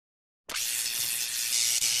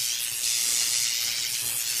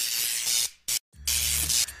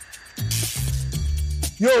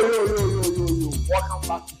Yo. Welcome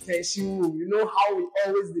back to Tension Room. You know how we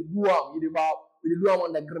always do we do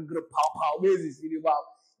on the grip pow basis.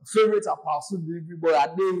 Favorite apostle delivery boy. A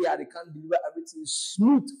day here they can deliver everything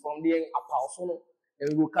smooth from there apostle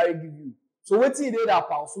and we go carry give you. So waiting they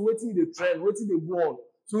apostle, waiting the trend, waiting they go on.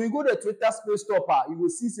 So we go to Twitter space stopper, you will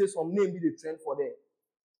see say some name be the trend for there.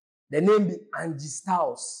 The name be Angie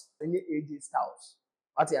Styles, and AJ Styles.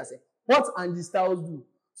 What I say? What Angie Styles do?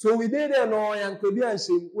 So we did there no and Kobe and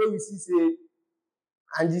Shane where we see say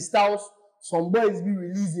Angie Styles, some boys be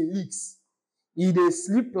releasing leaks. If they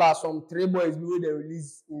sleep plus some 3 boys be where they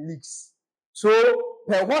release in leaks. So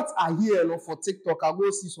per what I hear no, for TikTok, I go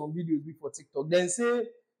see some videos be for TikTok. Then say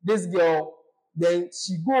this girl, then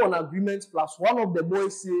she go on agreement plus one of the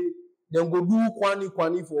boys say then go do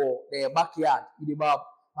kwani for their backyard in the bar.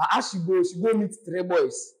 But as she go meet 3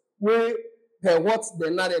 boys. Where per what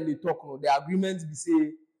then now they talk no, the agreement be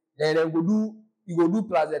say then you go do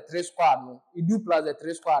plus the 3 squad no. You do plus the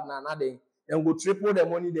 3 squad now then go triple the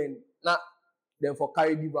money then for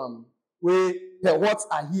carry give am. Where per what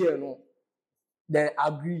I hear no, then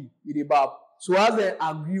agree with the bar. So as they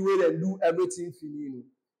agree where they do everything for you,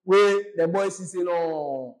 where the boys say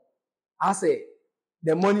no, I say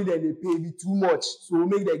the money that they pay be too much, so we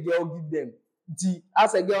make the girl give them.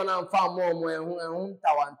 As a girl now far more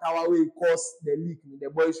tower way cause the leak, the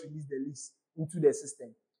boys release the leaks into the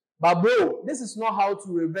system. But bro, this is not how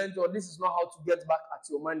to revenge or this is not how to get back at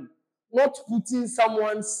your money. Not putting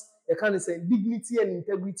someone's dignity and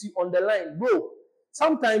integrity on the line, bro.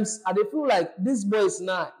 Sometimes I feel like these boys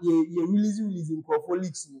now you're releasing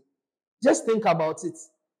leaks. Just think about it.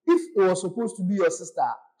 If it was supposed to be your sister,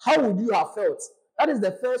 how would you have felt? That is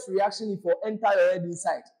the first reaction if you enter your head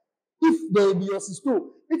inside. If they be your sister,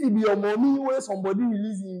 if it be your mommy where somebody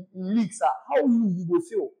releasing leaks, how you go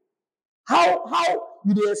feel? How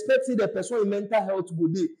you they expect the person in mental health to go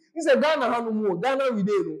there? He said Ghana we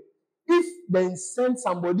dey. If they send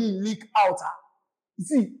somebody leak out, you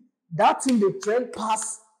see that thing they trend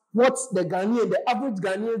past what the average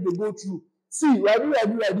Ghanaians they go through. See, we dey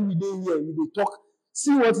here, we dey talk.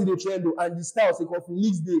 See what they trend do, and the styles they call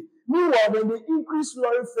leaks day. Meanwhile, when they increase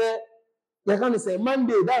lorry fare, they can say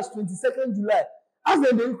Monday, that's 22nd July. As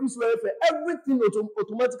they increase lorry fare, everything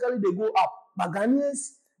automatically they go up. But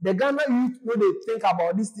Ghanaians, the Ghana youth, when they think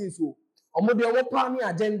about these things, so they want planning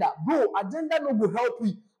agenda. Bro, agenda no go help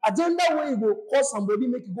you. Agenda where you go cause somebody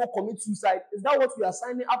make you go commit suicide. Is that what we are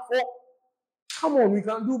signing up for? Come on, we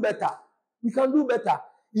can do better. We can do better.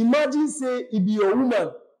 Imagine say it be your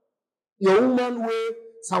woman where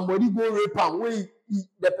somebody go rape am, where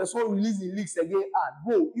the person releasing leaks again.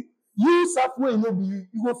 Bro, you self-way you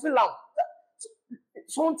go feel am.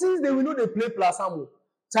 Some things they will know they play plus ammo.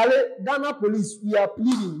 Charlie, Ghana police, we are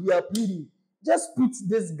pleading. Just put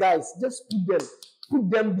these guys, put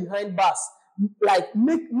them behind bars. Like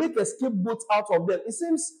make a scapegoat out of them. It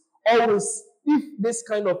seems always if this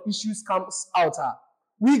kind of issues comes out,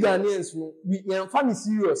 we Ghanaians, we are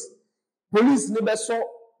serious. Police never saw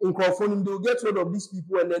in Crawford, they will get rid of these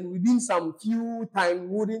people, and then within some few time,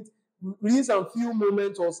 within some few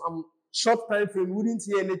moments or some short time frame, we wouldn't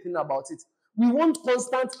hear anything about it. We want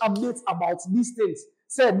constant updates about these things.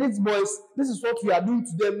 Say, these boys, this is what we are doing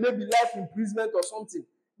to them, maybe life imprisonment or something.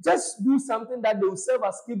 Just do something that they will serve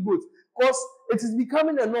as scapegoat. Because it is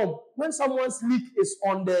becoming a norm. When someone's leak is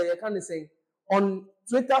on the, on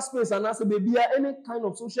Twitter space and as a baby, any kind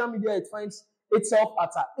of social media it finds itself at,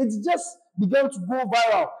 it just began to go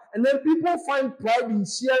viral. And then people find pride in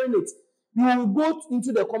sharing it. You will go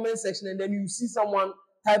into the comment section and then you see someone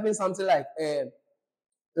typing something like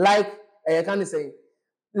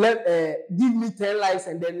give me 10 likes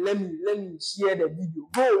and then let me share the video.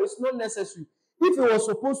 Bro, it's not necessary. If it was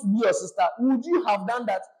supposed to be your sister, would you have done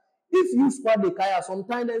that? If you squad the kaya,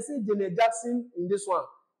 sometimes they say Janet Jackson in this one,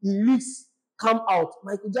 the leaks come out.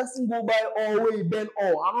 Michael Jackson go by all way, bend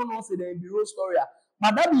all. I don't know say there be real story.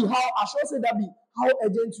 But that be how I should say that be how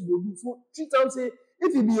agent you will do. So 3 times say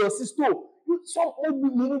if it be your sister, some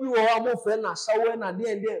movie or more friend na shower na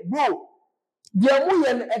there. Bro, the movie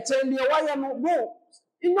and attend the why no bro.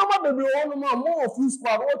 In number baby all more of you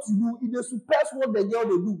squad what you do, it surpass what the girl they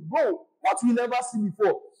do. Bro, what we never see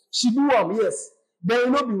before. She do yes. Then you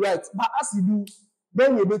not be right, but as you do,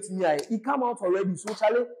 then you bet me. It come out already. So,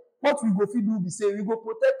 Charlie, what we go do be say we go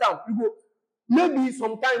protect them. We go maybe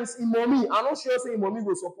sometimes in mommy. I'm not sure say mommy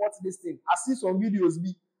will support this thing. I see some videos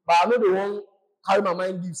be, but I know the one carry my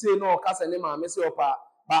mind give say no, cause name I mess up,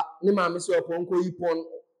 but name I mess up uncle ipon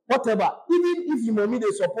whatever. Even if your mommy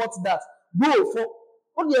they support that, bro. For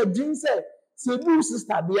what your dream say do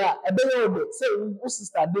sister there, a better say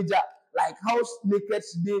sister deja. like how naked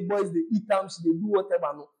today boys they eat them, they do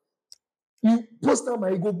whatever. No, you post them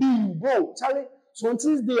and you go be you, bro. Charlie, some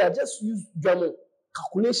things they are just use drama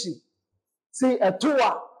calculation. Say a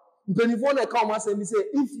tour. 24 come and say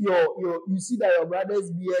if you see that your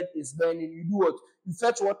brother's beard is burning, you do what? You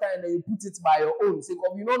fetch water and then you put it by your own. Say,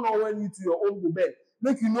 you don't know when you to your own go bend.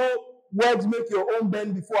 Make you know where to make your own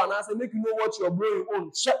bend before, and I say make you know what you're blowing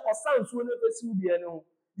on. Check or sound so never see the know.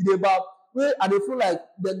 You about where I feel like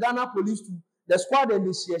the Ghana police too, the squad and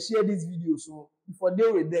they share this video so before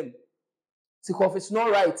deal with them. Because it's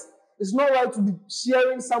not right. It's not right to be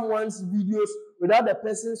sharing someone's videos without the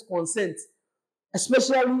person's consent.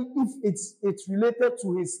 Especially if it's related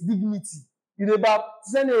to his dignity. You know, but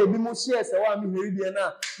send a bit more shares.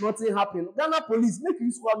 Nothing happened. Ghana police make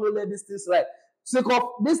you squad no let these things right. Sake of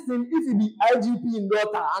this thing, if it be IGP in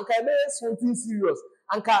daughter, and can be something serious,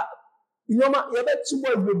 and can you know you bet 2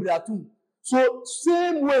 boys be too. So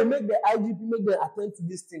same way, make the IGP make them attend to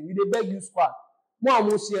this thing. We dey beg you squad.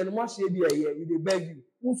 More share, more share be a year. We dey beg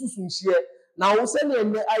you. Soon share. Now we send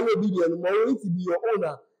them the IOB there. Tomorrow if it be your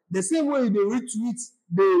owner. The same way they retweet,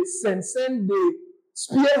 they send, they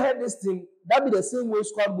spearhead this thing, that be the same way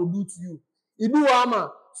squad will do to you. If you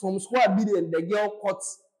are some squad be the girl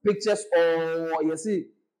cuts pictures or you see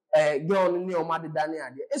girl in your mother Daniel.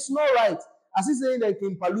 It's not right. As he saying that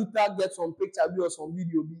in Paluta get some picture be or some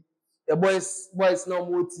video be. The boys no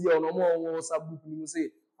more tea or no more WhatsApp book you say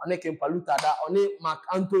on can Paluta that on Mark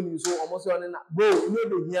Anthony so almost on bro you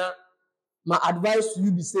know the here my advice to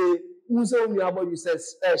you be say you said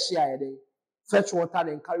share then fetch water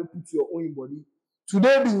and carry put your own body.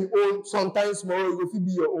 Today be your own, sometimes tomorrow you will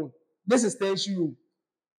be your own. This is Tension Room.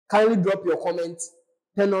 Kindly drop your comments,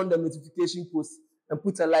 turn on the notification post, and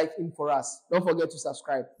put a like in for us. Don't forget to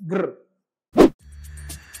subscribe. Grr.